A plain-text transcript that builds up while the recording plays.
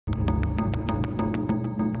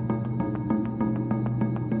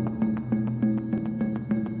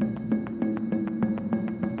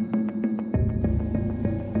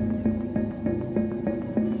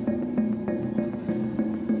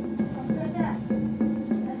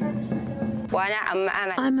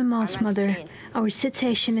I'm Amal's mother. Our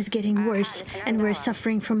situation is getting worse and we're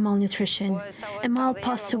suffering from malnutrition. Amal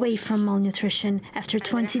passed away from malnutrition after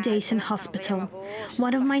 20 days in hospital.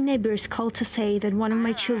 One of my neighbors called to say that one of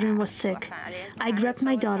my children was sick. I grabbed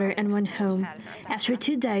my daughter and went home. After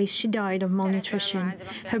 2 days, she died of malnutrition.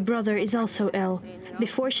 Her brother is also ill.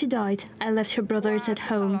 Before she died, I left her brothers at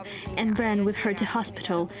home and ran with her to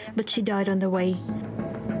hospital, but she died on the way.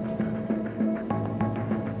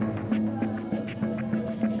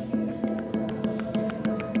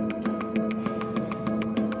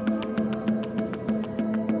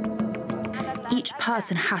 Each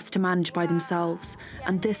person has to manage by themselves,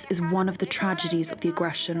 and this is one of the tragedies of the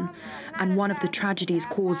aggression, and one of the tragedies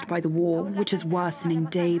caused by the war, which is worsening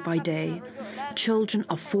day by day. Children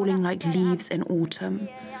are falling like leaves in autumn.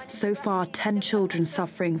 So far, 10 children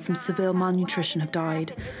suffering from severe malnutrition have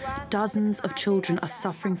died. Dozens of children are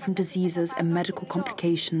suffering from diseases and medical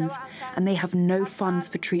complications, and they have no funds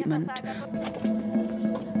for treatment.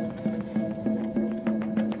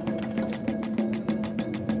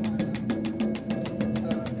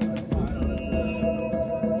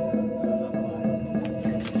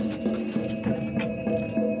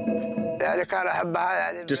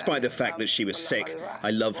 Despite the fact that she was sick,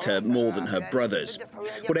 I loved her more than her brothers.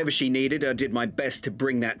 Whatever she needed, I did my best to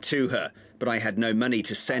bring that to her, but I had no money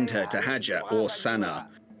to send her to Hajjah or Sana'a,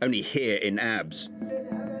 only here in Abs.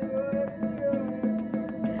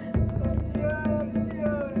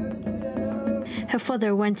 Her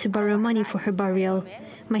father went to borrow money for her burial.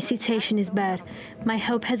 My situation is bad. My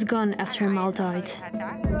hope has gone after Amal died.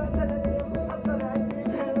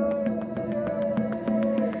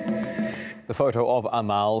 The photo of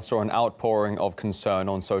Amal saw an outpouring of concern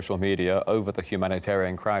on social media over the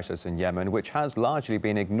humanitarian crisis in Yemen, which has largely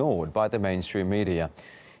been ignored by the mainstream media.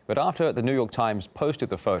 But after the New York Times posted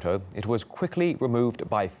the photo, it was quickly removed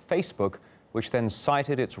by Facebook, which then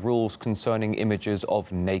cited its rules concerning images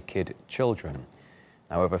of naked children.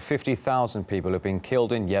 Now, over 50,000 people have been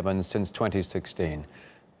killed in Yemen since 2016.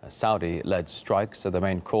 Saudi-led strikes are the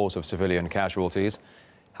main cause of civilian casualties.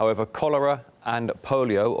 However, cholera and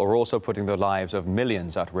polio are also putting the lives of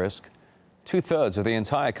millions at risk. 2/3 of the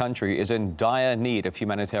entire country is in dire need of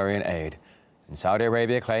humanitarian aid. And Saudi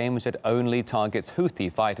Arabia claims it only targets Houthi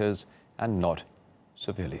fighters and not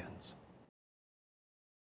civilians.